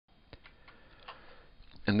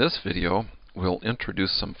In this video, we'll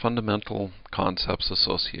introduce some fundamental concepts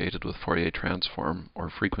associated with Fourier transform or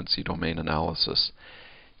frequency domain analysis.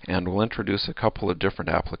 And we'll introduce a couple of different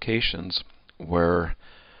applications where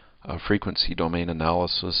frequency domain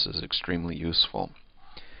analysis is extremely useful.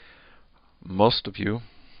 Most of you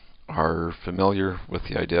are familiar with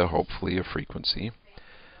the idea, hopefully, of frequency.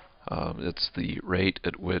 It's the rate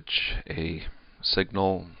at which a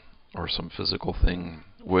signal or some physical thing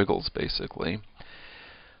wiggles, basically.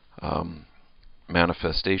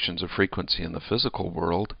 Manifestations of frequency in the physical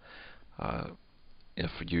world,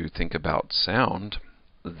 if you think about sound,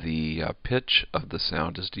 the pitch of the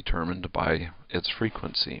sound is determined by its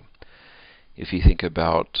frequency. If you think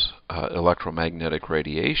about electromagnetic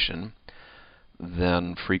radiation,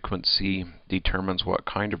 then frequency determines what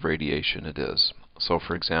kind of radiation it is. So,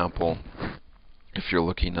 for example, if you're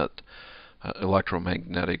looking at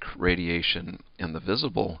electromagnetic radiation in the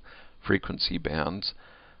visible frequency bands,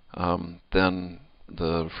 then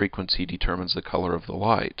the frequency determines the color of the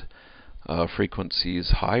light.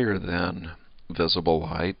 Frequencies higher than visible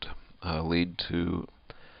light lead to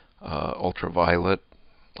ultraviolet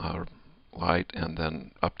light, and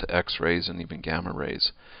then up to X-rays and even gamma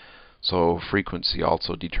rays. So frequency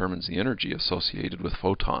also determines the energy associated with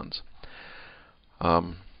photons.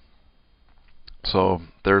 So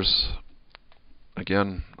there's,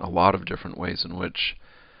 again, a lot of different ways in which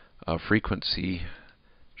frequency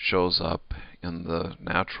shows up in the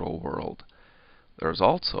natural world. There's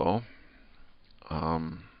also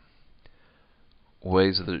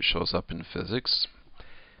ways that it shows up in physics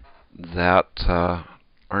that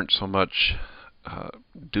aren't so much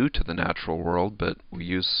due to the natural world, but we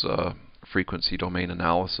use frequency domain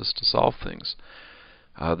analysis to solve things.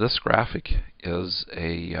 This graphic is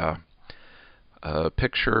a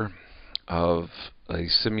picture of a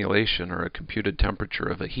simulation or a computed temperature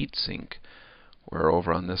of a heat sink, where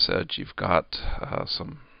over on this edge you've got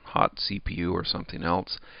some hot CPU or something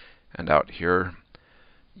else, and out here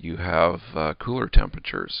you have cooler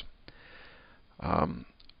temperatures.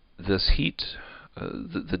 This heat,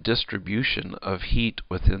 the distribution of heat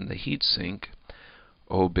within the heat sink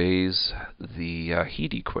obeys the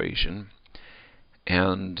heat equation,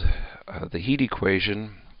 and the heat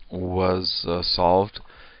equation was solved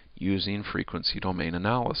using frequency domain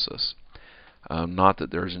analysis. Not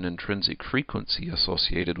that there's an intrinsic frequency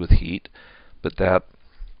associated with heat, but that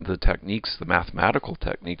the techniques, the mathematical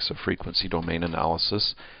techniques of frequency domain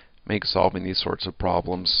analysis, make solving these sorts of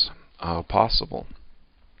problems possible.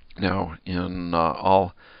 Now, in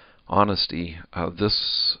all honesty,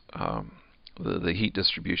 the heat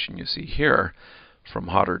distribution you see here, from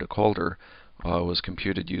hotter to colder, was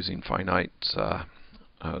computed using finite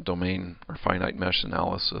domain or finite mesh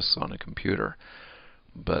analysis on a computer.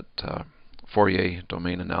 But Fourier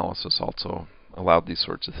domain analysis also allowed these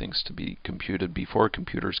sorts of things to be computed before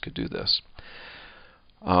computers could do this.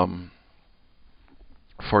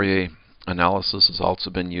 Fourier analysis has also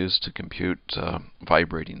been used to compute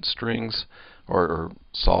vibrating strings or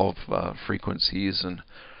solve frequencies and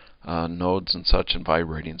nodes and such in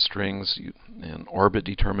vibrating strings. And orbit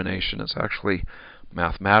determination is actually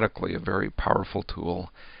mathematically a very powerful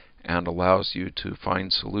tool and allows you to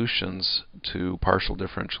find solutions to partial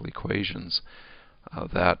differential equations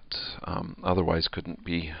that otherwise couldn't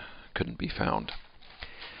be found.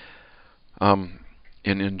 In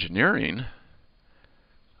engineering,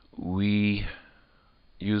 we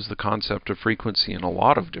use the concept of frequency in a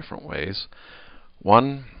lot of different ways.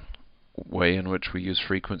 One way in which we use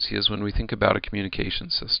frequency is when we think about a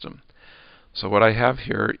communication system. So what I have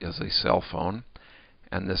here is a cell phone,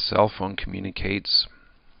 and this cell phone communicates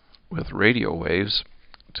with radio waves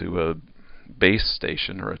to a base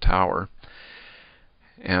station or a tower.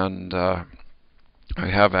 And I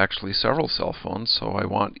have actually several cell phones, so I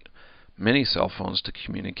want many cell phones to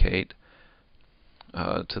communicate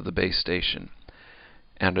to the base station.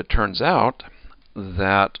 And it turns out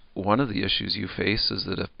that one of the issues you face is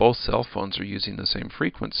that if both cell phones are using the same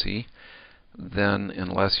frequency, then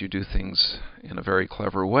unless you do things in a very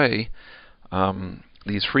clever way,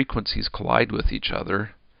 these frequencies collide with each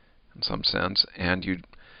other in some sense, and you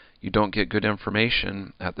don't get good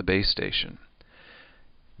information at the base station.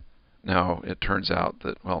 Now, it turns out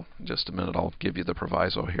that, well, in just a minute I'll give you the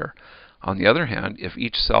proviso here. On the other hand, if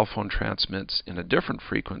each cell phone transmits in a different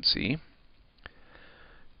frequency,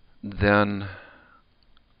 then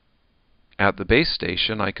at the base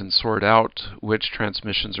station I can sort out which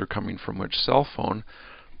transmissions are coming from which cell phone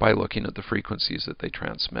by looking at the frequencies that they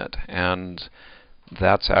transmit. And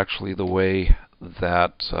that's actually the way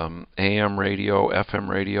that AM radio, FM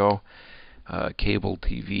radio, cable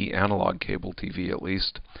TV, analog cable TV at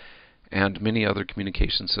least, and many other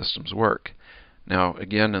communication systems work. Now,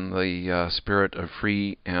 again, in the spirit of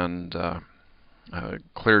free and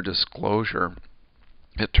clear disclosure,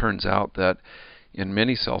 it turns out that in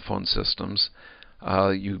many cell phone systems,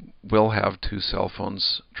 you will have two cell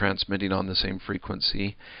phones transmitting on the same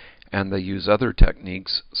frequency, and they use other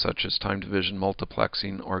techniques such as time division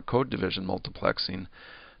multiplexing or code division multiplexing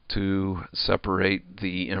to separate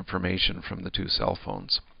the information from the two cell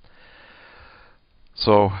phones.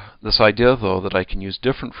 So this idea, though, that I can use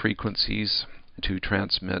different frequencies to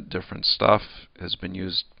transmit different stuff has been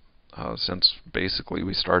used since basically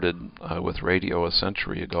we started with radio a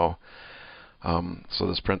century ago. So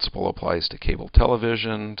this principle applies to cable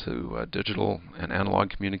television, to digital and analog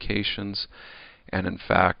communications, and in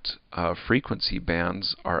fact frequency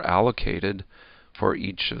bands are allocated for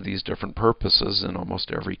each of these different purposes in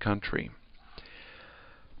almost every country.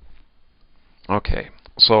 Okay,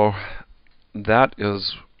 so that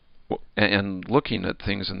is, and looking at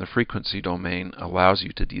things in the frequency domain allows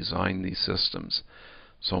you to design these systems.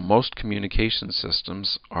 So most communication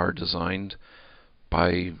systems are designed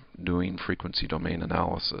by doing frequency domain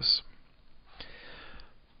analysis.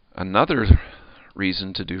 Another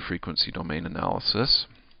reason to do frequency domain analysis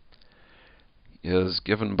is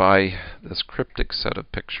given by this cryptic set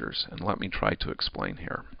of pictures, and let me try to explain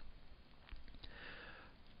here.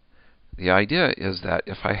 The idea is that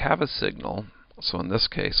if I have a signal, so in this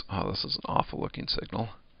case, this is an awful looking signal,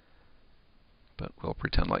 but we'll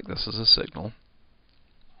pretend like this is a signal.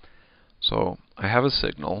 So I have a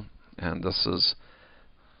signal, and this is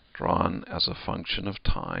drawn as a function of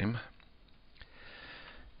time.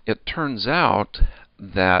 It turns out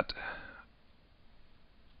that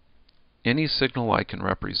any signal I can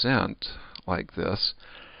represent like this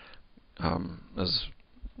as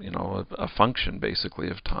a function basically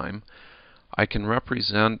of time, I can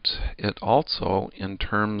represent it also in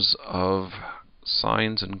terms of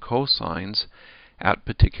sines and cosines at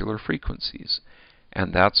particular frequencies.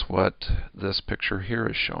 And that's what this picture here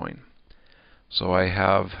is showing. So I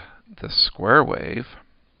have this square wave,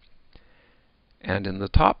 and in the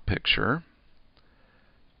top picture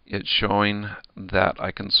it's showing that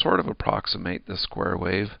I can sort of approximate this square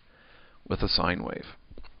wave with a sine wave.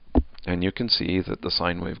 And you can see that the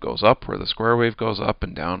sine wave goes up where the square wave goes up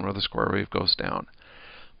and down where the square wave goes down.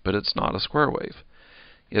 But it's not a square wave.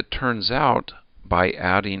 It turns out by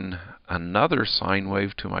adding another sine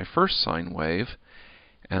wave to my first sine wave,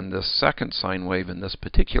 and this second sine wave in this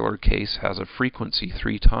particular case has a frequency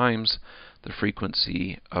 3 times the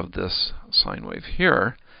frequency of this sine wave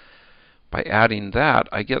here. By adding that,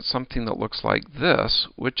 I get something that looks like this,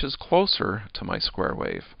 which is closer to my square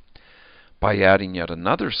wave. By adding yet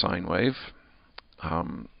another sine wave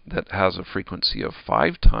that has a frequency of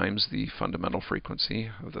 5 times the fundamental frequency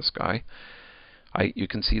of this guy, you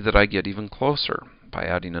can see that I get even closer. By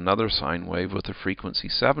adding another sine wave with a frequency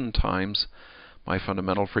 7 times my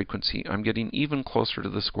fundamental frequency, I'm getting even closer to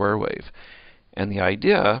the square wave. And the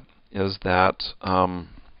idea is that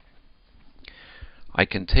I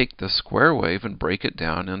can take the square wave and break it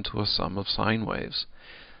down into a sum of sine waves.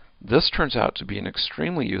 This turns out to be an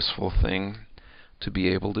extremely useful thing to be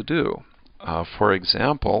able to do. For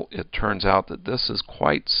example, it turns out that this is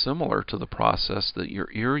quite similar to the process that your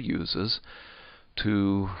ear uses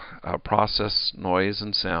to process noise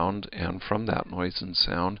and sound, and from that noise and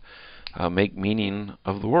sound make meaning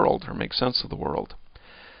of the world, or make sense of the world.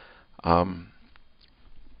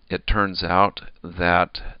 It turns out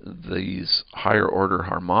that these higher order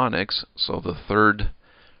harmonics, so the third,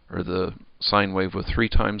 or the sine wave with 3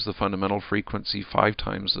 times the fundamental frequency, 5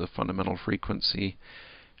 times the fundamental frequency,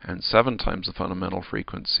 and 7 times the fundamental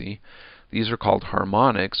frequency, these are called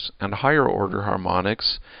harmonics, and higher order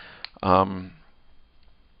harmonics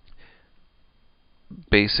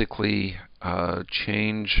basically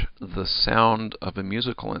change the sound of a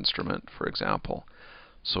musical instrument, for example.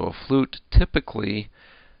 So a flute typically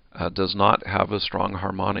does not have a strong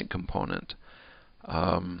harmonic component.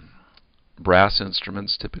 Brass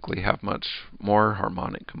instruments typically have much more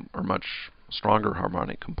harmonic or much stronger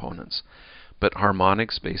harmonic components. But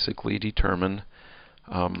harmonics basically determine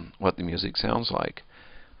what the music sounds like.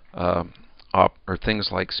 Or things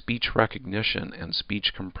like speech recognition and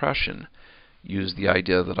speech compression use the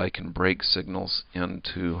idea that I can break signals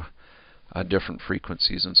into different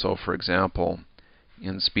frequencies. And so, for example,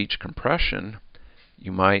 in speech compression,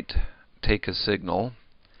 you might take a signal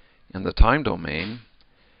in the time domain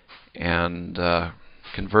and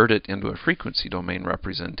convert it into a frequency domain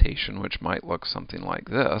representation, which might look something like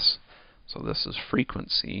this. So this is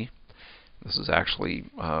frequency. This is actually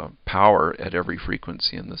power at every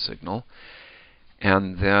frequency in the signal.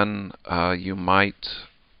 And then you might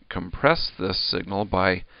compress this signal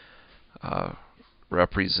by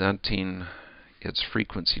representing its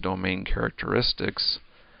frequency domain characteristics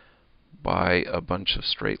by a bunch of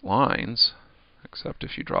straight lines, except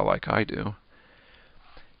if you draw like I do.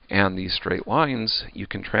 And these straight lines you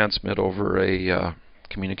can transmit over a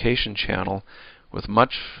communication channel with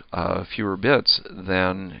much fewer bits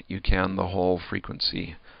than you can the whole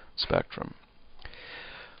frequency spectrum.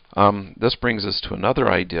 This brings us to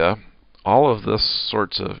another idea. All of this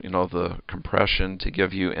sorts of, the compression to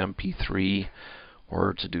give you MP3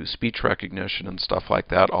 or to do speech recognition and stuff like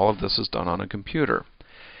that, all of this is done on a computer.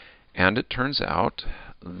 And it turns out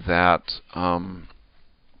that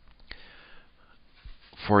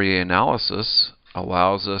Fourier analysis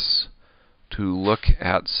allows us to look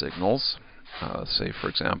at signals. Say, for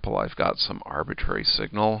example, I've got some arbitrary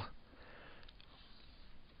signal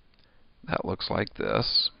that looks like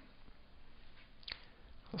this.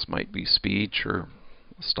 This might be speech or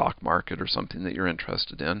the stock market or something that you're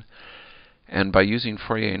interested in. And by using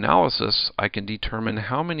Fourier analysis, I can determine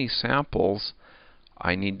how many samples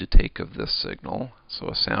I need to take of this signal. So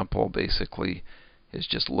a sample basically is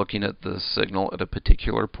just looking at the signal at a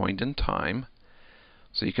particular point in time.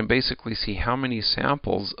 So you can basically see how many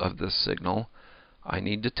samples of this signal I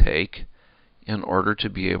need to take in order to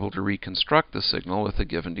be able to reconstruct the signal with a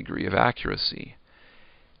given degree of accuracy.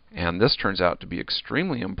 And this turns out to be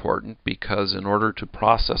extremely important because in order to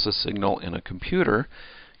process a signal in a computer,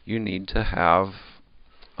 you need to have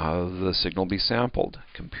the signal be sampled.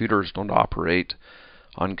 Computers don't operate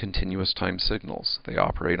on continuous time signals. They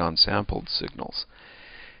operate on sampled signals.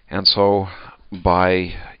 And so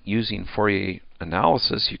by using Fourier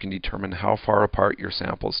analysis, you can determine how far apart your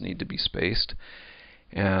samples need to be spaced.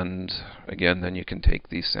 And again, then you can take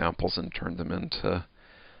these samples and turn them into,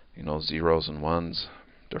 zeros and ones,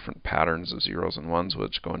 different patterns of zeros and ones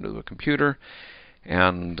which go into the computer.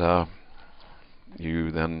 And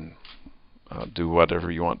you then do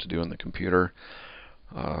whatever you want to do in the computer.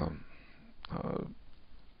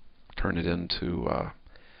 Turn it into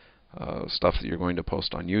stuff that you're going to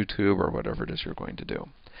post on YouTube or whatever it is you're going to do.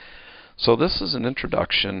 So this is an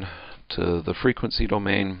introduction to the frequency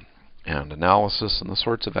domain and analysis and the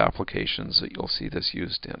sorts of applications that you'll see this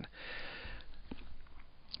used in.